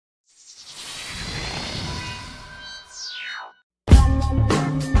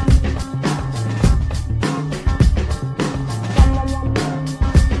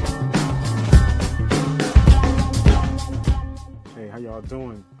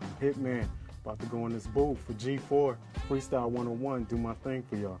I'm Hittman, about to go in this booth for G4, Freestyle 101, do my thing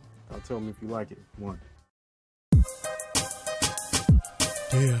for y'all. Y'all tell me if you like it. One.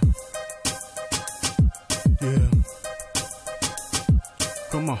 Yeah. Yeah.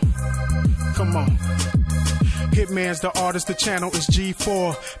 Come on. Come on. Hittman's the artist, the channel is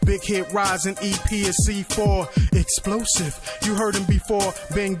G4. Big hit rising, EP is C4. Explosive, you heard him before.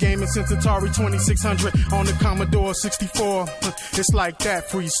 Been gaming since Atari 2600 on the Commodore 64. It's like that,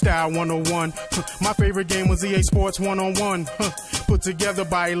 Freestyle 101. My favorite game was EA Sports 1-on-1. Put together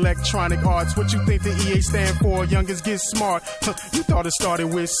by Electronic Arts. What you think the EA stand for? Youngest get smart. You thought it started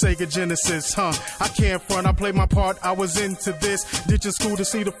with Sega Genesis, huh? I can't front, I played my part, I was into this. Ditching school to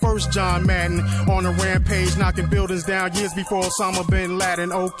see the first John Madden on a rampage, knocking buildings down years before Osama bin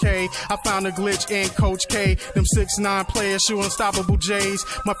Laden. Okay, I found a glitch in Coach K. Them 6'9" players shoot unstoppable J's.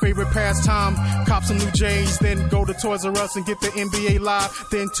 My favorite pastime, cop some new J's, then go to Toys R Us and get the NBA Live.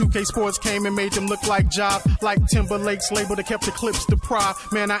 Then 2K Sports came and made them look like Job, like Timberlake's label that kept the clips to pride.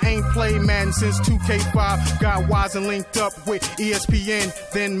 Man, I ain't played Madden since 2K5. Got wise and linked up with ESPN.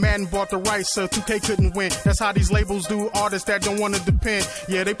 Then Madden bought the rights, so 2K couldn't win. That's how these labels do artists that don't want to depend.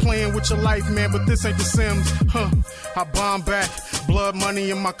 Yeah, they playing with your life, man, but this ain't The Sims. I bomb back, blood money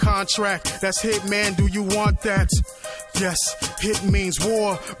in my contract. That's hit, man, do you want that? Yes, hit means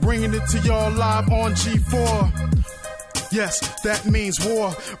war, bringing it to y'all live on G4. Yes, that means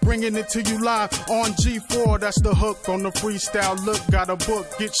war, bringing it to you live on G4. That's the hook on the freestyle look. Got a book,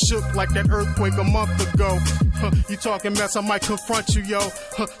 get shook like that earthquake a month ago. You talking mess, I might confront you, yo.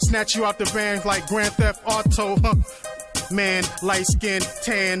 Snatch you out the van like Grand Theft Auto. Man, light skin,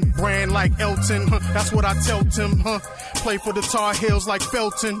 tan, brand like Elton, that's what I tell him, Play for the Tar Heels like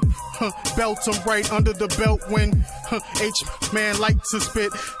Felton, belt him right under the belt when, H-man like to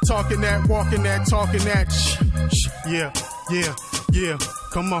spit, talking that, walking that, talking that, yeah, yeah, yeah,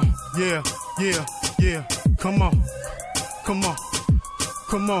 come on, yeah, yeah, yeah, come on, come on,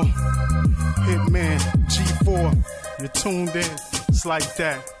 come on, Hittman, G4, you're tuned in, it's like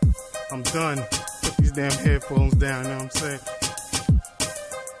that, I'm done. Put these damn headphones down, you know what I'm saying?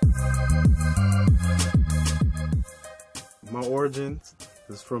 My origins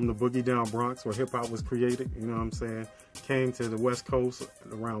is from the boogie down Bronx where hip hop was created, you know what I'm saying? Came to the West Coast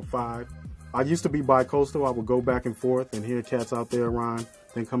around 5. I used to be bi-coastal. I would go back and forth and hear cats out there rhyme,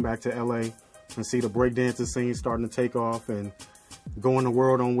 then come back to LA and see the breakdancing scene starting to take off and going to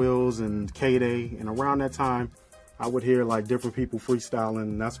World on Wheels and K-Day. And around that time, I would hear like different people freestyling,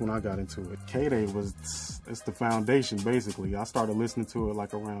 and that's when I got into it. K-Day it's the foundation, basically. I started listening to it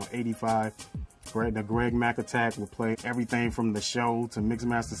like around 85. The Greg Mack Attack would play everything from The Show to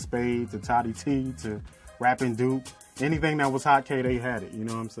Mixmaster Spade to Toddy T to Rappin' Duke. Anything that was hot, K-Day had it, you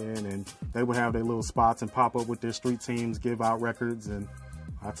know what I'm saying? And they would have their little spots and pop up with their street teams, give out records, and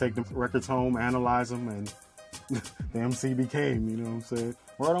I take the records home, analyze them, and the MC became, you know what I'm saying?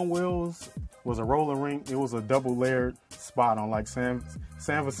 World on Wheels was a roller rink. It was a double layered spot on like San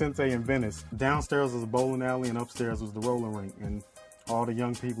Vicente and Venice. Downstairs was a bowling alley and upstairs was the roller rink. And all the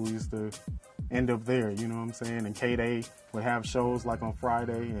young people used to end up there, you know what I'm saying? And K-Day would have shows like on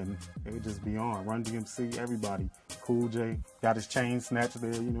Friday and it would just be on. Run DMC, everybody. Cool J got his chain snatched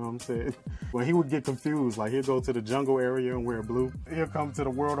there, you know what I'm saying? Well, he would get confused. Like he'd go to the jungle area and wear blue. He'd come to the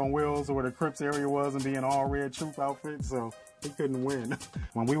World on Wheels where the Crips area was and be in all red troop outfits. So he couldn't win.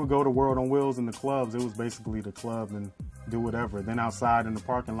 When we would go to World on Wheels in the clubs, it was basically the club and do whatever. Then outside in the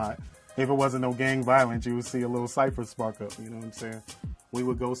parking lot, if it wasn't no gang violence, you would see a little cypher spark up, you know what I'm saying? We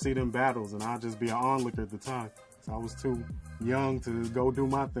would go see them battles and I'd just be an onlooker at the time. So I was too young to go do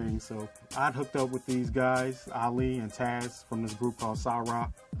my thing. So I'd hooked up with these guys, Ali and Taz from this group called Sa-Ra.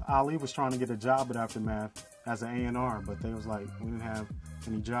 Ali was trying to get a job at Aftermath as an A&R, but they was like, we didn't have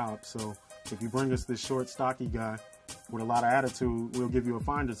any jobs. So if you bring us this short, stocky guy with a lot of attitude, we'll give you a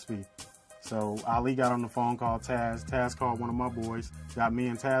finder's fee. So Ali got on the phone, called Taz. Taz called one of my boys, got me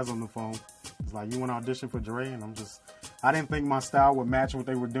and Taz on the phone. It's like, you want to audition for Dre? And I didn't think my style would match what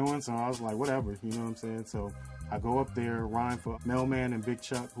they were doing, so I was like, whatever, you know what I'm saying? So I go up there, rhyme for Mailman and Big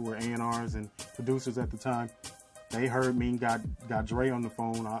Chuck, who were A&Rs and producers at the time. They heard me, got Dre on the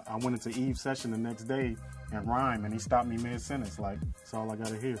phone. I went into Eve's session the next day and rhyme, and he stopped me mid-sentence, like, that's all I got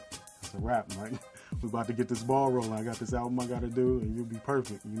to hear. It's a rap, right? We about to get this ball rolling. I got this album I got to do, and you'll be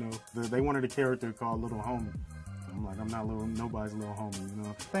perfect, you know? They wanted a character called Little Homie. I'm like, I'm not nobody's little homie, you know?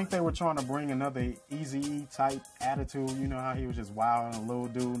 I think they were trying to bring another Eazy-E type attitude, you know how he was just wild and a little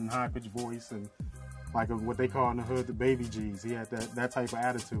dude and high-pitched voice and like what they call in the hood the baby G's. He had that type of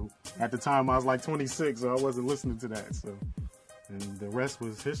attitude. At the time, I was like 26, so I wasn't listening to that, so. And the rest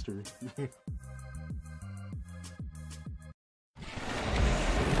was history.